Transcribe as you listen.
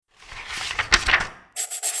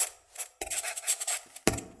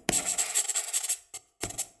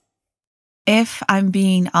If I'm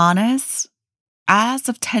being honest, as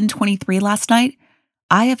of 10:23 last night,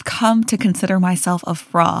 I have come to consider myself a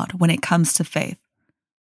fraud when it comes to faith.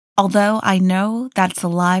 Although I know that's a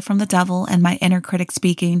lie from the devil and my inner critic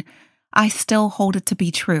speaking, I still hold it to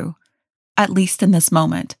be true, at least in this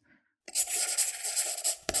moment.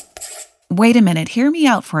 Wait a minute, hear me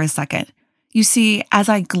out for a second. You see, as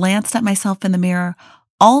I glanced at myself in the mirror,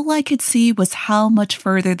 all I could see was how much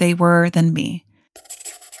further they were than me.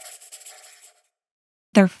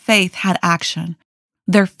 Their faith had action.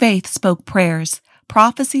 Their faith spoke prayers,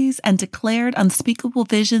 prophecies, and declared unspeakable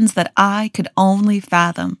visions that I could only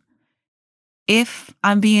fathom. If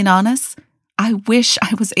I'm being honest, I wish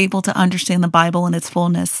I was able to understand the Bible in its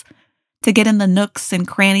fullness, to get in the nooks and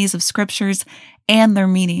crannies of scriptures and their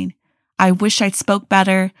meaning. I wish I'd spoke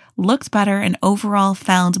better, looked better, and overall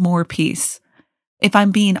found more peace. If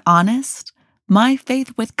I'm being honest, my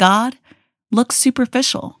faith with God looks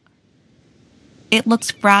superficial. It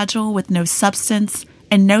looks fragile with no substance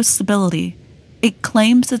and no stability. It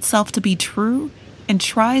claims itself to be true and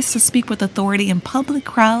tries to speak with authority in public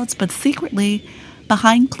crowds, but secretly,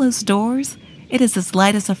 behind closed doors, it is as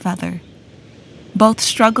light as a feather. Both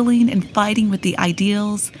struggling and fighting with the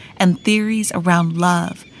ideals and theories around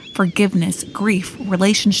love, forgiveness, grief,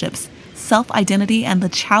 relationships, self-identity, and the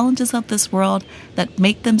challenges of this world that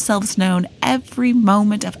make themselves known every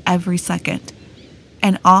moment of every second.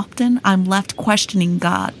 And often I'm left questioning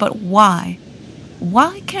God, but why?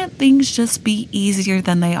 Why can't things just be easier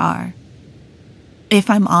than they are? If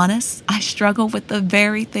I'm honest, I struggle with the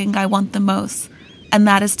very thing I want the most, and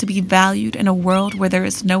that is to be valued in a world where there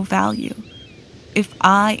is no value. If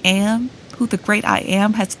I am who the great I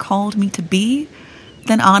am has called me to be,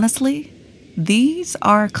 then honestly, these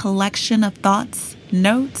are a collection of thoughts,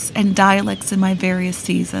 notes, and dialects in my various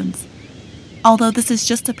seasons. Although this is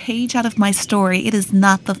just a page out of my story, it is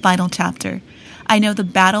not the final chapter. I know the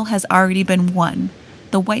battle has already been won.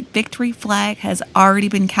 The white victory flag has already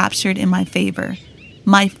been captured in my favor.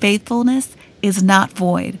 My faithfulness is not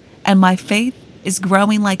void, and my faith is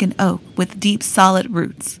growing like an oak with deep, solid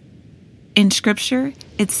roots. In Scripture,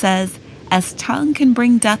 it says, "As tongue can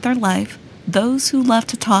bring death or life, those who love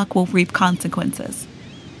to talk will reap consequences."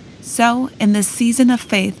 So, in this season of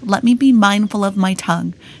faith, let me be mindful of my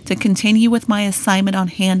tongue to continue with my assignment on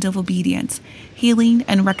hand of obedience, healing,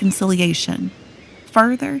 and reconciliation.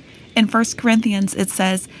 Further, in 1 Corinthians, it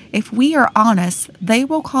says, "If we are honest, they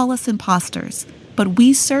will call us impostors, but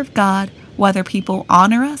we serve God whether people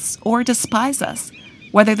honor us or despise us,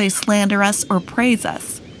 whether they slander us or praise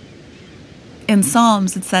us." In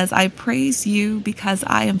Psalms, it says, "I praise you because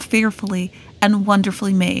I am fearfully and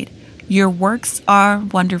wonderfully made. Your works are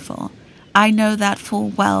wonderful. I know that full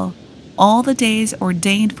well. All the days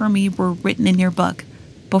ordained for me were written in your book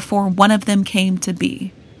before one of them came to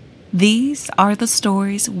be." These are the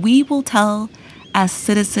stories we will tell as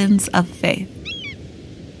citizens of faith.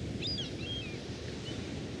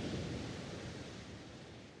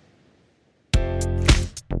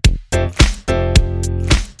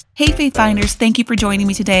 Hey Faith Finders, thank you for joining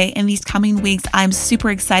me today. In these coming weeks, I'm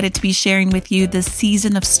super excited to be sharing with you this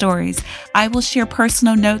season of stories. I will share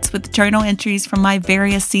personal notes with journal entries from my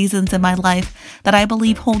various seasons in my life that I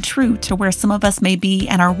believe hold true to where some of us may be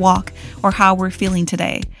in our walk or how we're feeling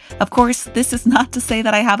today. Of course, this is not to say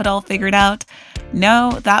that I have it all figured out.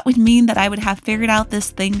 No, that would mean that I would have figured out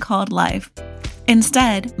this thing called life.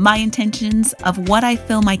 Instead, my intentions of what I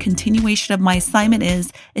feel my continuation of my assignment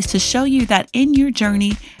is to show you that in your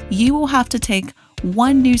journey, you will have to take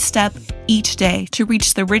one new step each day to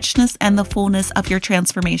reach the richness and the fullness of your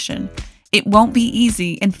transformation. It won't be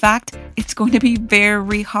easy. In fact, it's going to be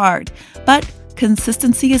very hard. But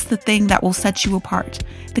consistency is the thing that will set you apart.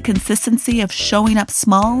 The consistency of showing up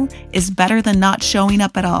small is better than not showing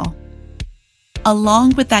up at all.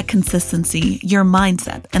 Along with that consistency, your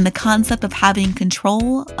mindset and the concept of having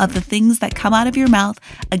control of the things that come out of your mouth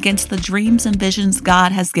against the dreams and visions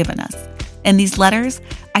God has given us. In these letters,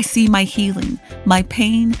 I see my healing, my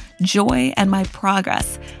pain, joy, and my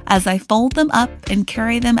progress as I fold them up and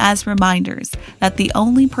carry them as reminders that the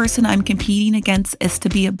only person I'm competing against is to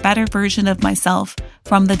be a better version of myself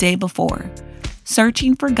from the day before,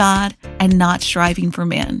 searching for God and not striving for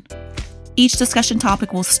man. Each discussion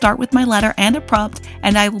topic will start with my letter and a prompt,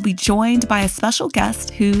 and I will be joined by a special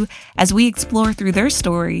guest who, as we explore through their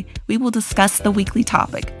story, we will discuss the weekly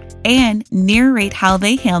topic and narrate how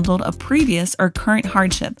they handled a previous or current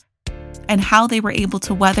hardship and how they were able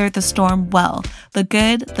to weather the storm well, the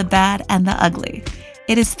good, the bad, and the ugly.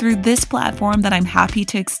 It is through this platform that I'm happy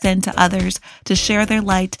to extend to others to share their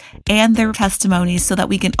light and their testimonies so that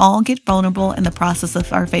we can all get vulnerable in the process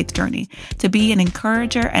of our faith journey, to be an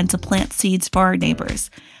encourager and to plant seeds for our neighbors.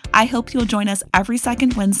 I hope you'll join us every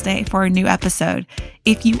second Wednesday for a new episode.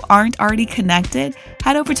 If you aren't already connected,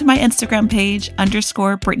 head over to my Instagram page,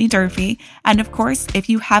 _Brittany Durfee. And of course, if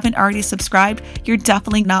you haven't already subscribed, you're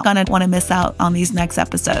definitely not going to want to miss out on these next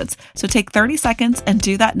episodes. So take 30 seconds and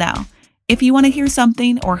do that now. If you want to hear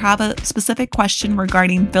something or have a specific question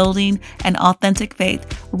regarding building an authentic faith,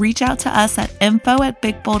 reach out to us at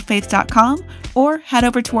info@bigboldfaith.com or head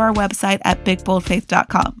over to our website at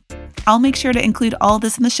bigboldfaith.com. I'll make sure to include all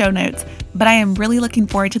this in the show notes, but I am really looking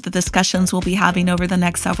forward to the discussions we'll be having over the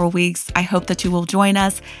next several weeks. I hope that you will join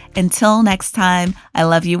us. Until next time, I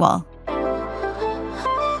love you all.